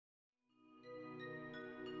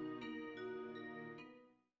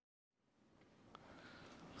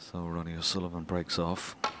So Ronnie O'Sullivan breaks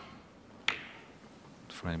off.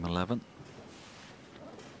 Frame 11.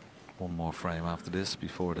 One more frame after this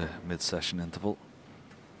before the mid-session interval.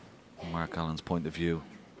 From Mark Allen's point of view.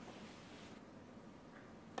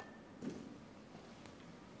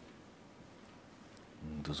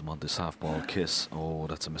 Doesn't want this half ball kiss. Oh,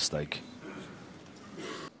 that's a mistake.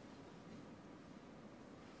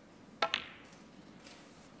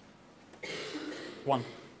 One.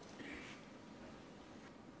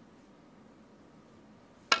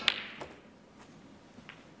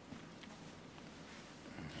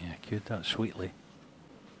 Yeah, cued that sweetly.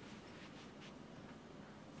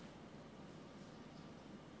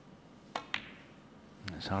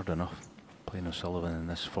 It's hard enough playing O'Sullivan in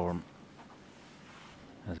this form.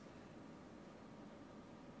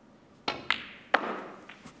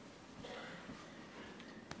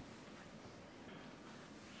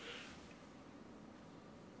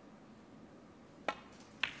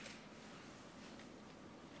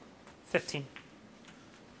 $15.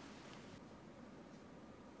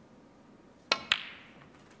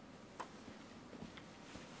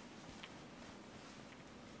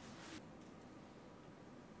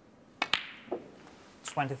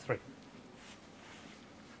 $23.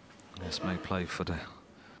 This may play for the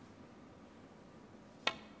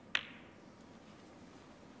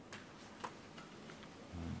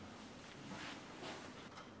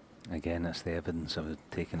again. That's the evidence of it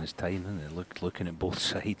taking his time, and it looking at both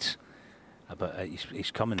sides. But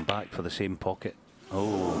he's coming back for the same pocket.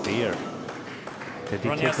 Oh dear! Did he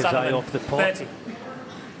Ronnie take his eye off the pot? 30.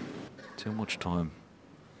 too much time.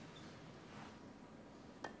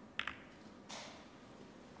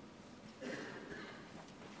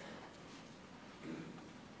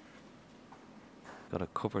 Got to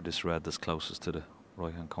cover this red that's closest to the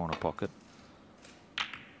right-hand corner pocket.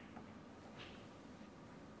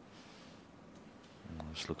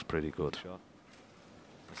 This looks pretty good.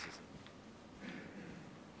 This is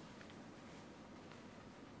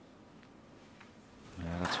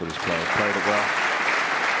yeah, that's what he's played. Played it well.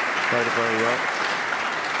 Played it very well.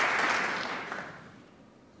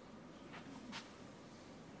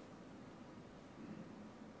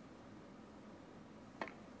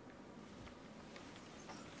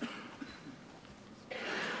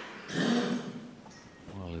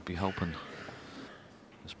 Well, he'd be hoping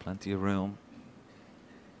there's plenty of room.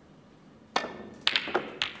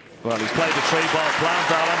 Well, he's played the three ball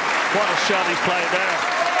plant, Alan. What a shot he's played there.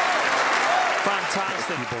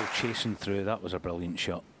 Fantastic. The ball chasing through, that was a brilliant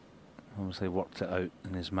shot. Obviously worked it out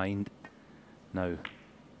in his mind. Now,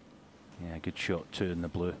 yeah, good shot too in the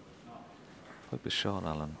blue. Type of shot,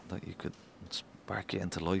 Alan, that you could spark you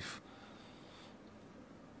into life.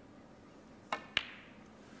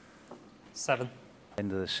 7.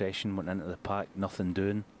 End of the session, went into the pack, nothing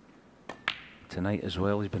doing. Tonight as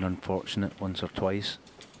well, he's been unfortunate once or twice.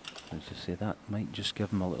 As you say, that might just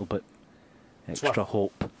give him a little bit extra 12.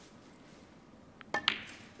 hope.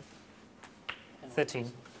 13.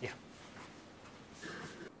 Yeah.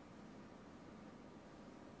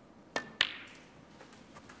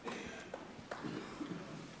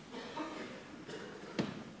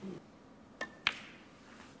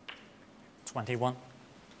 $21.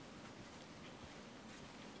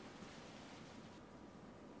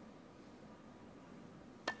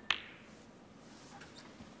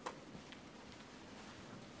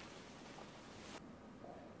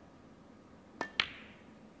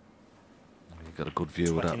 Got a good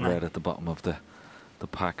view of that red at the bottom of the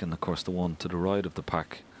pack, and of course the one to the right of the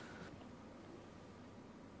pack.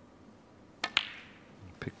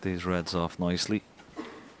 Pick these reds off nicely.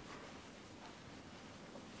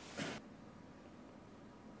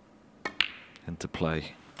 Into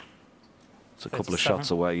play. It's a couple of shots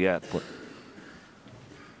away yet, but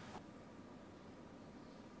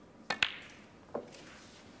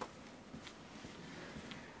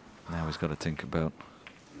now he's got to think about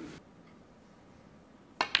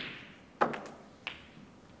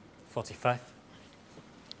 45.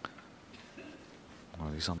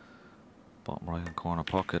 well, he's on bottom right hand corner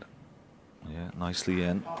pocket. Yeah, nicely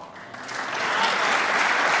in.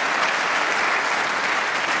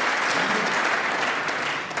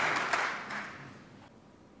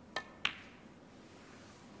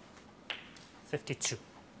 $52.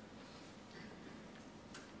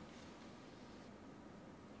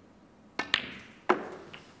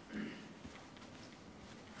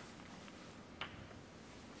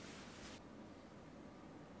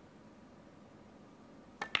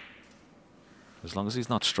 As long as he's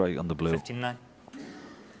not straight on the blue. 59.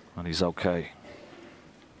 And he's okay.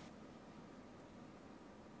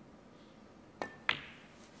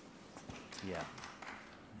 Yeah.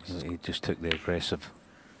 He just took the aggressive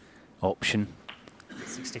option.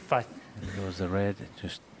 65. There goes the red.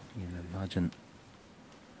 Just, you can imagine.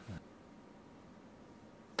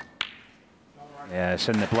 Yeah, it's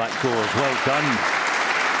in the black goals. Well done.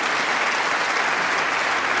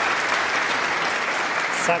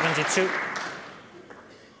 72.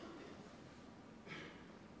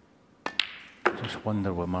 Just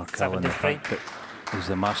wonder what Mark Allen, the fact that he's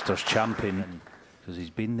the Masters champion, because he's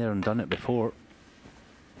been there and done it before.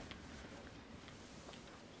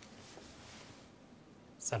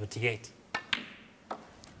 78.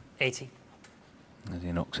 80. As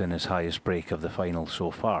he knocks in his highest break of the final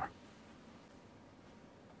so far.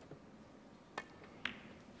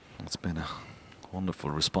 It's been a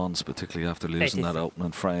wonderful response, particularly after losing that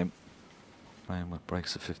opening frame. With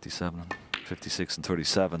breaks of 57, 56 and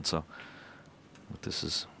 37, so this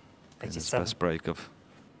is his best break of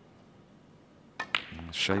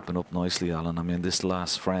shaping up nicely, Alan. I mean, this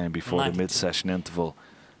last frame before 92. The mid-session interval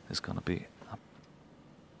is going to be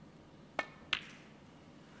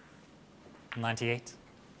 98.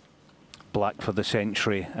 Black for the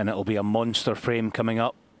century, and it'll be a monster frame coming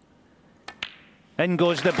up. In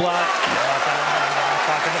goes the black.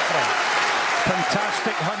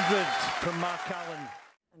 Fantastic 100 from Mark Allen.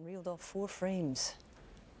 And reeled off 4 frames.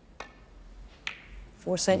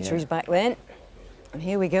 4 centuries back then. And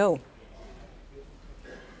here we go.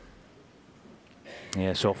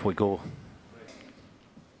 Yes, off we go.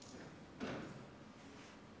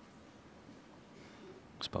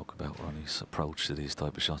 Spoke about Ronnie's approach to these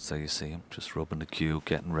type of shots. There you see him, just rubbing the cue,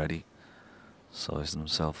 getting ready, sizing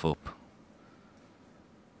himself up.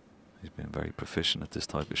 He's been very proficient at this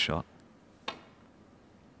type of shot.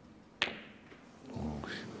 Oh.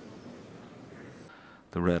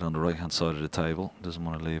 The red on the right hand side of the table doesn't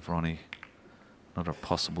want to leave Ronnie another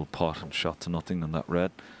possible pot and shot to nothing on that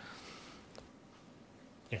red.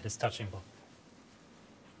 Yeah, it's touching ball.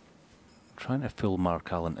 Trying to fool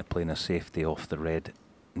Mark Allen to playing a safety off the red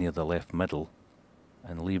near the left middle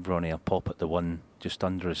and leave Ronnie a pop at the one just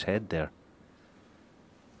under his head there.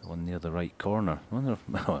 The one near the right corner. I wonder if,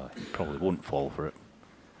 well, he probably won't fall for it.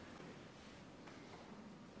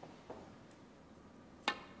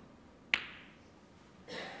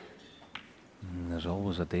 And there's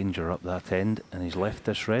always a danger up that end, and he's left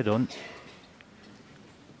this red on.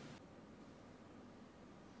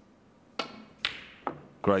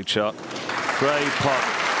 Great shot. Great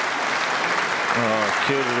pot. Oh,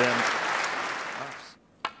 cued it in.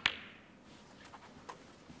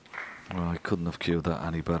 Well, I couldn't have cued that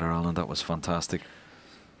any better, Alan. That was fantastic.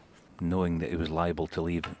 Knowing that he was liable to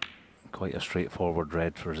leave quite a straightforward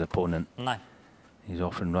red for his opponent. 9. He's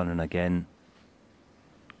off and running again.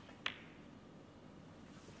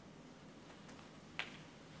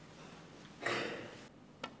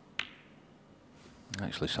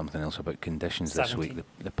 Actually, something else about conditions 70. this week.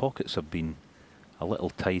 The pockets have been a little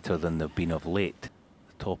tighter than they've been of late. The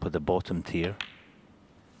top of the bottom tier.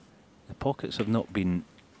 The pockets have not been,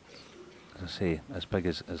 as I say, as big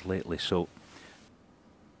as lately, so.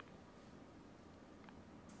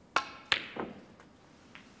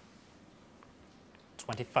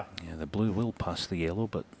 $25. Yeah, the blue will pass the yellow,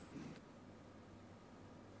 but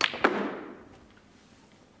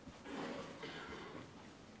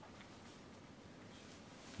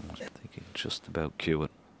I think he can just about cue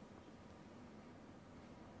it.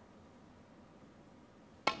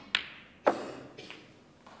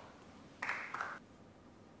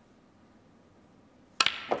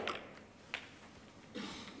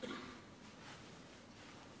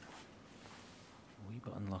 wee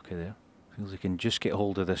bit unlucky there. Feels he can just get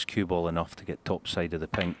hold of this cue ball enough to get top side of the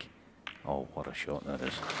pink. Oh, what a shot that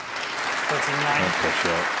is. 39. What a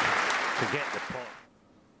shot. To get the pot.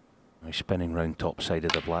 He's spinning round top side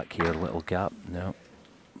of the black here, little gap. No.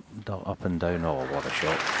 Up and down. Oh, what a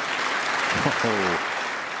shot. Oh.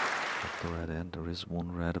 At the red end, there is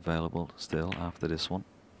one red available still after this one.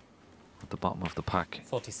 At the bottom of the pack.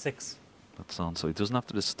 46. That's on, so he doesn't have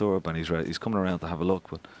to disturb and he's ready. He's coming around to have a look,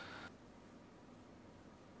 but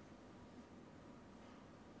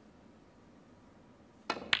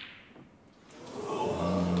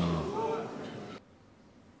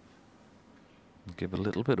give a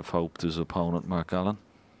little bit of hope to his opponent, Mark Allen.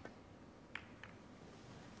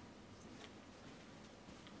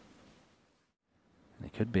 He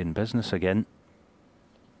could be in business again.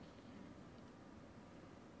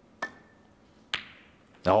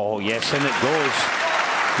 Oh, yes, in it goes.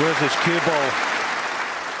 Where's his cue ball?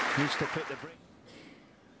 Needs to put the break.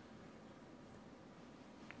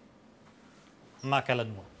 Mark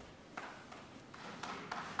Allen.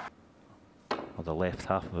 Or the left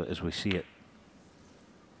half of it as we see it.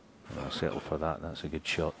 I'll settle for that. That's a good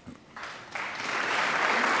shot.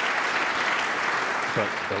 but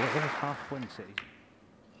the little half wins it.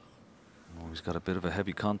 Oh, he's got a bit of a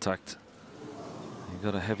heavy contact. He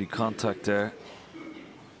got a heavy contact there.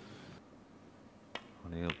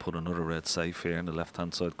 And he'll put another red safe here in the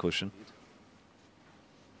left-hand side cushion.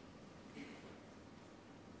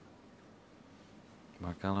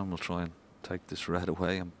 Mark Allen will try and take this red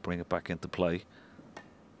away and bring it back into play.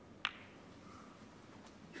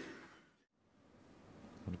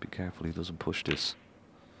 Got to be careful he doesn't push this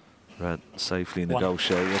red safely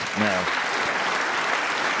negotiated. Now,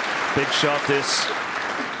 big shot this.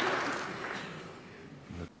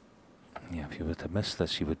 Yeah, if you were to miss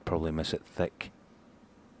this, you would probably miss it thick.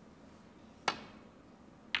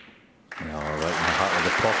 Yeah, right in the heart of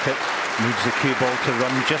the pocket. Needs the cue ball to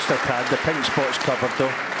run just a tad. The pink spot's covered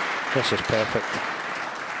though. This is perfect.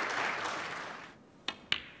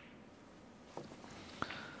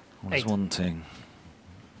 Well, there's one thing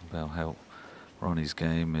about how Ronnie's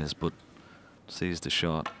game is, but sees the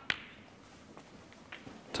shot,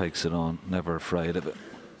 takes it on, never afraid of it.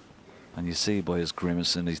 And you see by his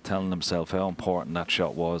grimacing, he's telling himself how important that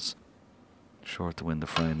shot was. Sure to win the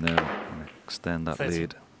frame now and extend that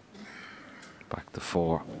lead back to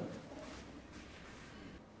 4.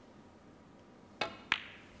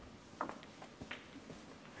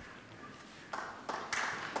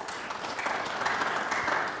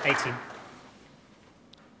 $18.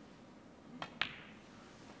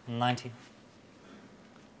 19.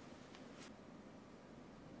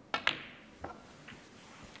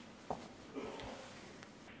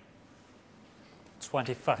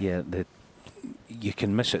 $25. Yeah, you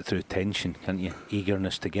can miss it through tension, can't you?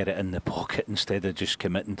 Eagerness to get it in the pocket instead of just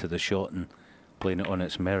committing to the shot and playing it on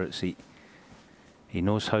its merits. He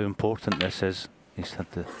knows how important this is. He's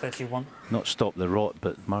had to 31. not stop the rot,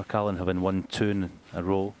 but Mark Allen having won 2 in a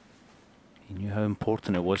row, he knew how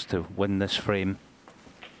important it was to win this frame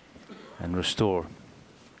and restore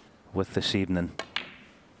with this evening.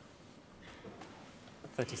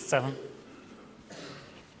 37.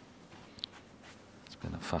 It's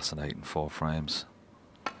been a fascinating 4 frames.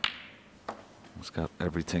 It's got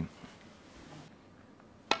everything.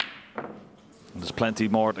 And there's plenty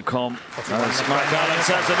more to come. As Mark Allen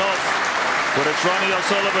says enough. But it's Ronnie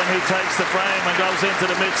O'Sullivan who takes the frame and goes into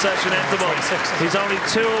the mid-session interval. He's only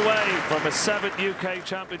 2 away from a 7th UK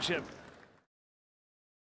championship.